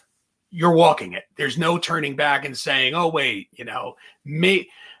path, you're walking it. There's no turning back and saying, oh, wait, you know,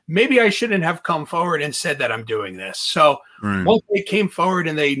 maybe I shouldn't have come forward and said that I'm doing this. So once they came forward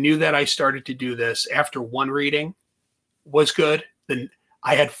and they knew that I started to do this after one reading was good, then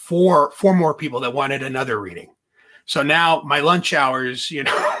I had four more people that wanted another reading. So now my lunch hours, you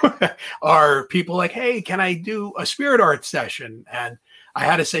know, are people like, hey, can I do a spirit art session? And I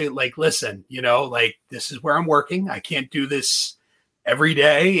had to say, like, listen, you know, like, this is where I'm working. I can't do this every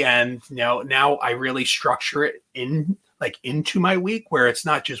day. And, you know, now I really structure it in like into my week, where it's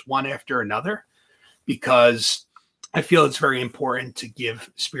not just one after another, because I feel it's very important to give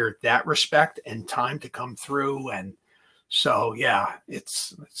spirit that respect and time to come through. And so, yeah,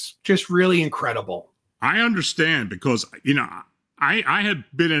 it's just really incredible. I understand, because, I had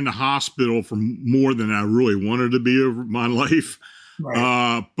been in the hospital for more than I really wanted to be over my life.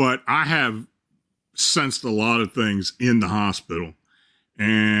 Right. But I have sensed a lot of things in the hospital.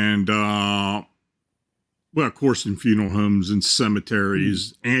 And, well, of course, in funeral homes and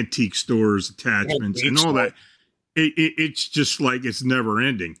cemeteries, antique stores, attachments, and all that. It's just like it's never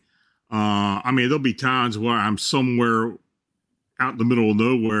ending. There'll be times where I'm somewhere out in the middle of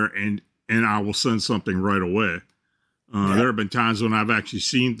nowhere and I will send something right away. There have been times when I've actually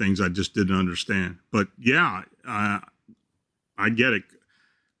seen things I just didn't understand. But yeah, I get it.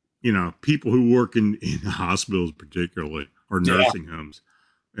 People who work in hospitals particularly, or nursing homes.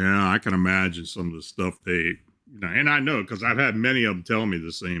 Yeah, I can imagine some of the stuff and I know, because I've had many of them tell me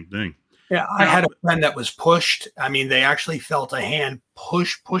the same thing. Yeah, I had a friend that was pushed. I mean, they actually felt a hand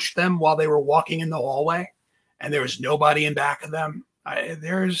push them while they were walking in the hallway, and there was nobody in back of them.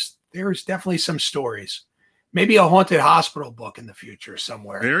 There's definitely some stories. Maybe a haunted hospital book in the future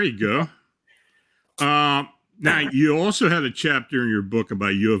somewhere. There you go. Now, you also had a chapter in your book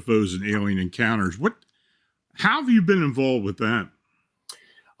about UFOs and alien encounters. How have you been involved with that?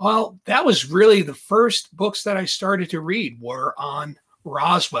 Well, that was really the first books that I started to read were on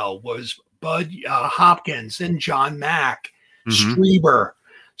Roswell, was Bud Hopkins and John Mack, Strieber.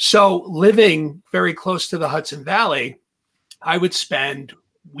 So living very close to the Hudson Valley, I would spend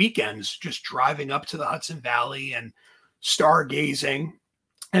weekends just driving up to the Hudson Valley and stargazing,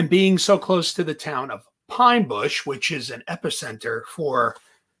 and being so close to the town of Pine Bush, which is an epicenter for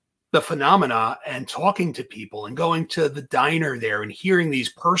the phenomena, and talking to people and going to the diner there and hearing these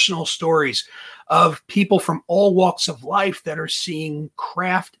personal stories of people from all walks of life that are seeing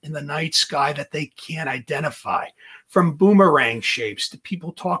craft in the night sky that they can't identify, from boomerang shapes to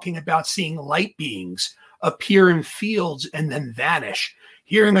people talking about seeing light beings appear in fields and then vanish,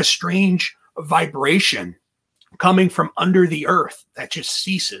 hearing a strange vibration coming from under the earth that just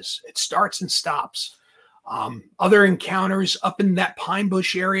ceases. It starts and stops. Other encounters up in that Pine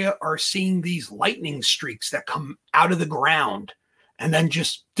Bush area are seeing these lightning streaks that come out of the ground and then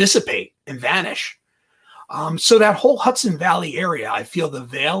just dissipate and vanish. So that whole Hudson Valley area, I feel the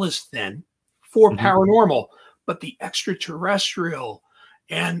veil is thin for paranormal, but the extraterrestrial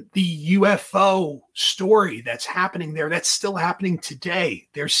and the UFO story that's happening there, that's still happening today.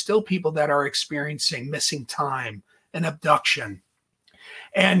 There's still people that are experiencing missing time and abduction.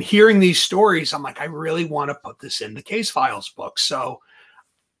 And hearing these stories, I'm like, I really want to put this in the Case Files book. So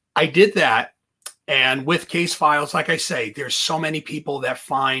I did that. And with Case Files, like I say, there's so many people that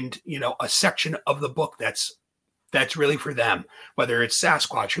find, a section of the book that's really for them, whether it's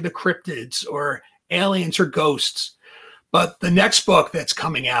Sasquatch or the cryptids or aliens or ghosts. But the next book that's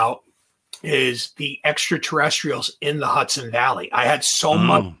coming out is the extraterrestrials in the Hudson Valley. I had so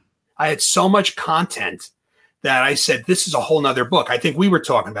much content that I said, this is a whole nother book. I think we were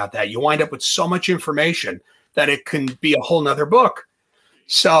talking about that. You wind up with so much information that it can be a whole nother book.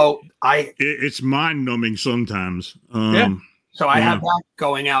 So it's mind numbing sometimes. So I have that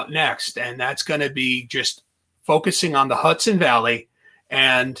going out next, and that's going to be just focusing on the Hudson Valley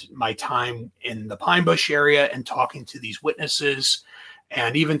and my time in the Pine Bush area and talking to these witnesses,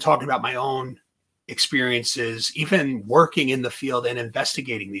 and even talking about my own experiences, even working in the field and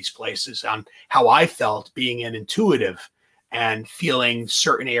investigating these places, on how I felt being an intuitive and feeling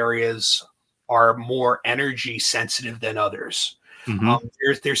certain areas are more energy sensitive than others.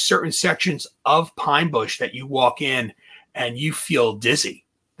 There's certain sections of Pine Bush that you walk in and you feel dizzy,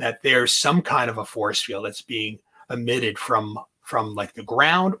 that there's some kind of a force field that's being emitted from like the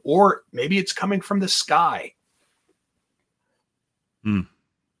ground, or maybe it's coming from the sky.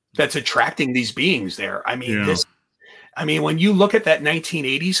 That's attracting these beings there. I mean, when you look at that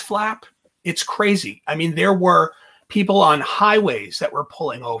 1980s flap, it's crazy. I mean, there were people on highways that were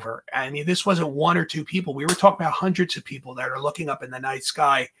pulling over. I mean, this wasn't one or two people. We were talking about hundreds of people that are looking up in the night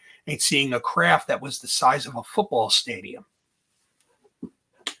sky and seeing a craft that was the size of a football stadium.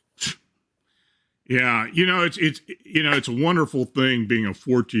 Yeah, it's a wonderful thing being a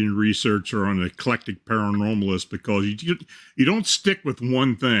 14 researcher on an eclectic paranormalist, because you don't stick with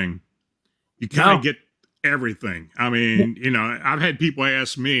one thing. You kind of get everything. I mean, I've had people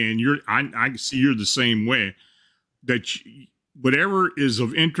ask me, and I see you're the same way, that whatever is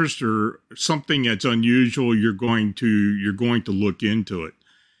of interest or something that's unusual, you're going to look into it.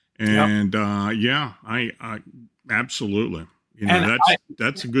 And I absolutely,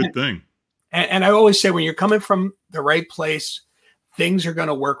 that's a good thing. And I always say, when you're coming from the right place, things are going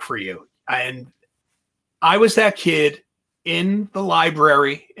to work for you. And I was that kid in the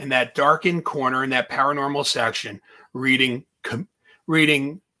library in that darkened corner in that paranormal section, reading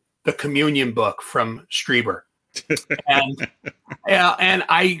the communion book from Strieber. And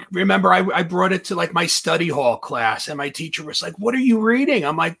I remember I brought it to like my study hall class, and my teacher was like, "What are you reading?"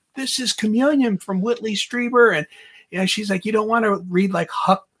 I'm like, "This is Communion from Whitley Strieber." And she's like, "You don't want to read like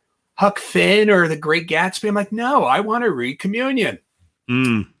Huck Finn or The Great Gatsby?" I'm like, "No, I want to read Communion."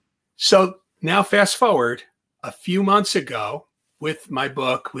 So now fast forward a few months ago with my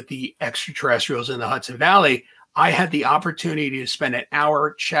book, with the extraterrestrials in the Hudson Valley, I had the opportunity to spend an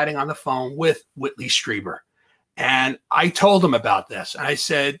hour chatting on the phone with Whitley Strieber. And I told him about this. And I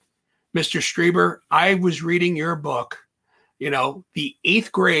said, "Mr. Strieber, I was reading your book, the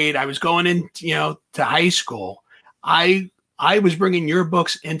 8th grade. I was going in, to high school. I was bringing your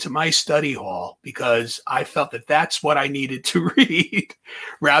books into my study hall because I felt that that's what I needed to read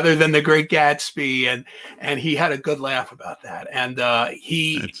rather than The Great Gatsby." And he had a good laugh about that. And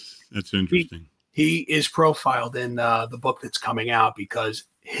that's interesting. He is profiled in the book that's coming out because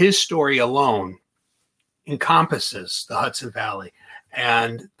his story alone encompasses the Hudson Valley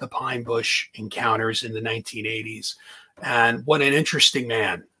and the Pine Bush encounters in the 1980s. And what an interesting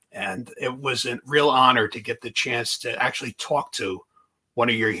man. And it was a real honor to get the chance to actually talk to one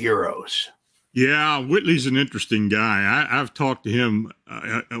of your heroes. Yeah, Whitley's an interesting guy. I've talked to him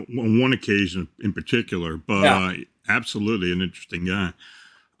on one occasion in particular, but absolutely an interesting guy.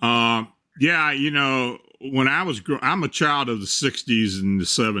 When I was I'm a child of the 60s and the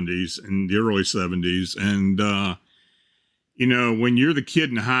 70s and the early 70s. And, when you're the kid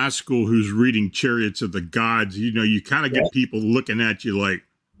in high school who's reading Chariots of the Gods, you kind of get people looking at you like,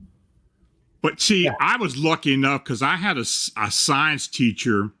 but see, I was lucky enough because I had a science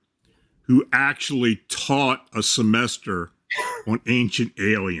teacher who actually taught a semester on ancient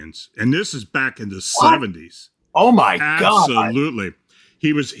aliens. And this is back in the 70s. Oh my God. Absolutely.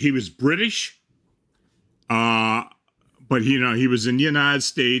 He was British. But he was in the United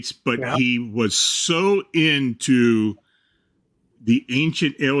States, but he was so into the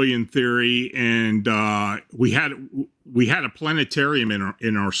ancient alien theory. And, we had a planetarium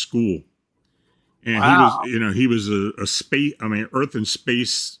in our school. And he was a space, Earth and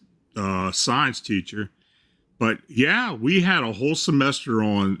space science teacher. But yeah, we had a whole semester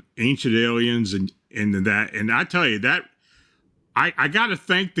on ancient aliens and that. And I tell you that I got to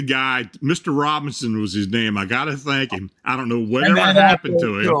thank the guy. Mr. Robinson was his name. I got to thank him. I don't know whatever happened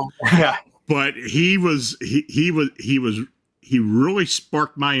to him, but he really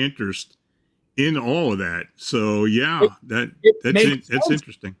sparked my interest in all of that. So yeah, that's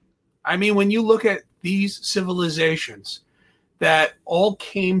interesting. I mean, when you look at these civilizations that all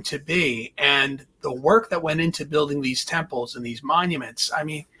came to be and the work that went into building these temples and these monuments, I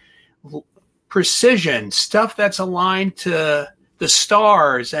mean, precision, stuff that's aligned to the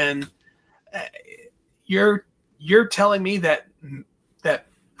stars. And you're telling me that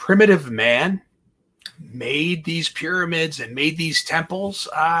primitive man made these pyramids and made these temples?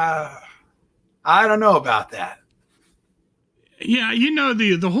 I don't know about that. Yeah,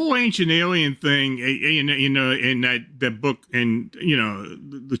 the whole ancient alien thing, in that book, and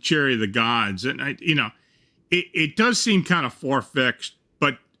the Chariot of the Gods, and it does seem kind of far-fetched,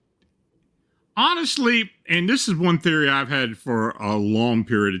 but honestly, and this is one theory I've had for a long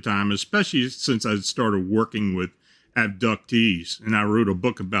period of time, especially since I started working with abductees, and I wrote a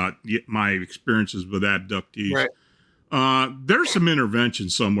book about my experiences with abductees. Right. There's some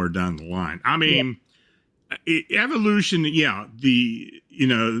intervention somewhere down the line. I mean. Yeah. Evolution,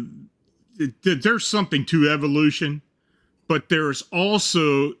 there's something to evolution, but there is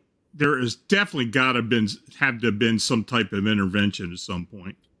definitely got to have been some type of intervention at some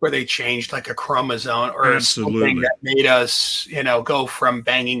point where they changed like a chromosome or something that made us, go from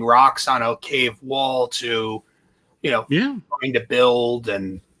banging rocks on a cave wall to, trying to build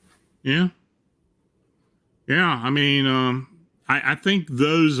and I mean, I think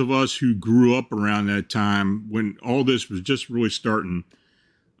those of us who grew up around that time when all this was just really starting,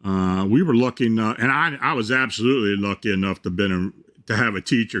 we were lucky enough, and I was absolutely lucky enough to have a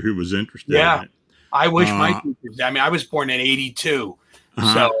teacher who was interested in it. I wish my teachers, I was born in 82.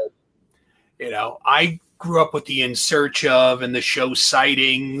 So, I grew up with the In Search Of and the show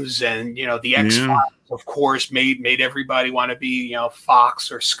Sightings and, the X-Files, of course, made everybody want to be, Fox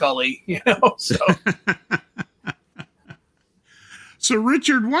or Scully, so. So,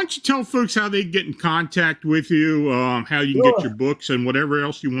 Richard, why don't you tell folks how they get in contact with you, how you can get your books, and whatever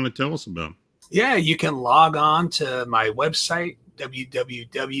else you want to tell us about? Yeah, you can log on to my website,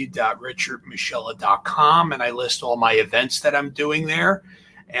 www.richardmoschella.com, and I list all my events that I'm doing there.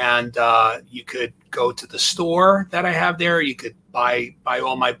 And you could go to the store that I have there. You could buy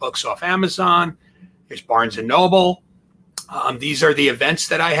all my books off Amazon. There's Barnes and Noble. These are the events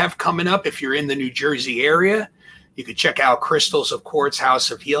that I have coming up. If you're in the New Jersey area, you could check out Crystals of Quartz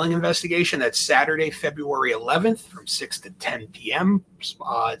House of Healing Investigation. That's Saturday, February 11th from 6 to 10 p.m.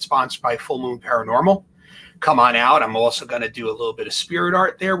 It's sponsored by Full Moon Paranormal. Come on out. I'm also going to do a little bit of spirit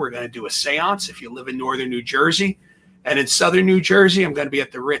art there. We're going to do a seance if you live in northern New Jersey. And in southern New Jersey, I'm going to be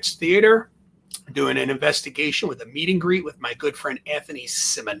at the Ritz Theater doing an investigation with a meet and greet with my good friend Anthony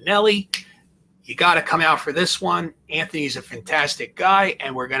Simonelli. You got to come out for this one. Anthony's a fantastic guy,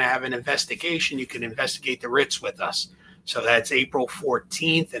 and we're going to have an investigation. You can investigate the Ritz with us. So that's April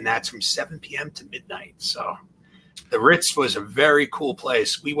 14th, and that's from 7 p.m. to midnight. So the Ritz was a very cool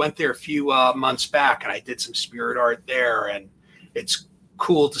place. We went there a few months back, and I did some spirit art there, and it's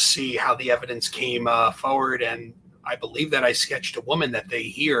cool to see how the evidence came forward. And I believe that I sketched a woman that they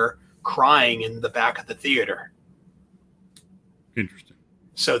hear crying in the back of the theater. Interesting.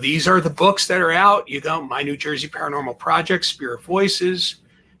 So these are the books that are out. You go, My New Jersey Paranormal Project, Spirit Voices,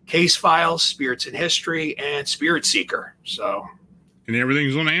 Case Files, Spirits in History, and Spirit Seeker. So, and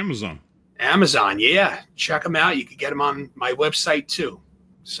everything's on Amazon. Amazon, yeah. Check them out. You can get them on my website too.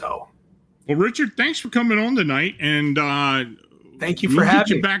 So, well, Richard, thanks for coming on tonight, and thank you for having me.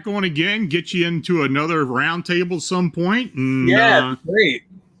 Get you back on again. Get you into another roundtable at some point. And, yeah, great.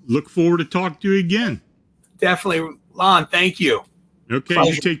 Look forward to talking to you again. Definitely, Lon. Thank you. Okay,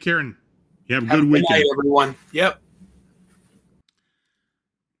 Pleasure. you take care and you have a Have good weekend. Night, everyone. Yep.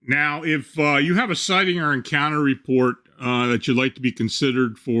 Now, if you have a sighting or encounter report that you'd like to be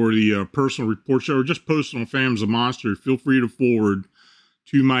considered for the personal report show, or just post it on Phantoms of Monsters, feel free to forward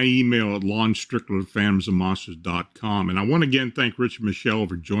to my email at lonstrickler@phantomsofmonsters.com. And I want to again thank Richard Moschella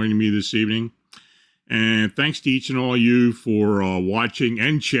for joining me this evening. And thanks to each and all of you for watching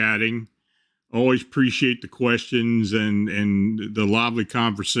and chatting. Always appreciate the questions and the lively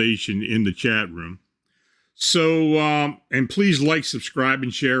conversation in the chat room. So, and please like, subscribe,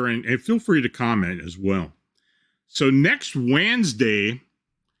 and share, and feel free to comment as well. So next Wednesday,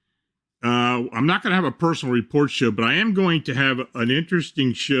 I'm not going to have a personal report show, but I am going to have an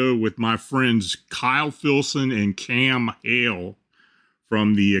interesting show with my friends Kyle Filson and Cam Hale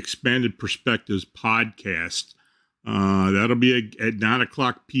from the Expanded Perspectives podcast. That'll be at 9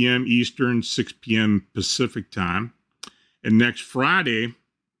 o'clock p.m. Eastern, 6 p.m. Pacific time. And next Friday,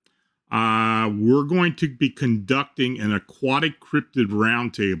 we're going to be conducting an aquatic cryptid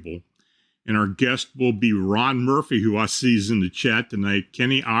roundtable. And our guest will be Ron Murphy, who I see is in the chat tonight,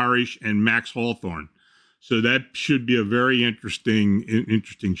 Kenny Irish, and Max Hawthorne. So that should be a very interesting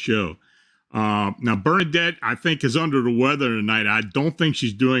show. Now, Bernadette, I think, is under the weather tonight. I don't think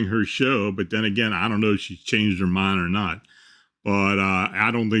she's doing her show, but then again, I don't know if she's changed her mind or not. But I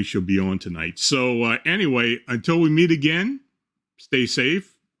don't think she'll be on tonight. So anyway, until we meet again, stay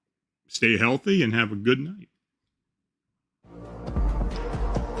safe, stay healthy, and have a good night.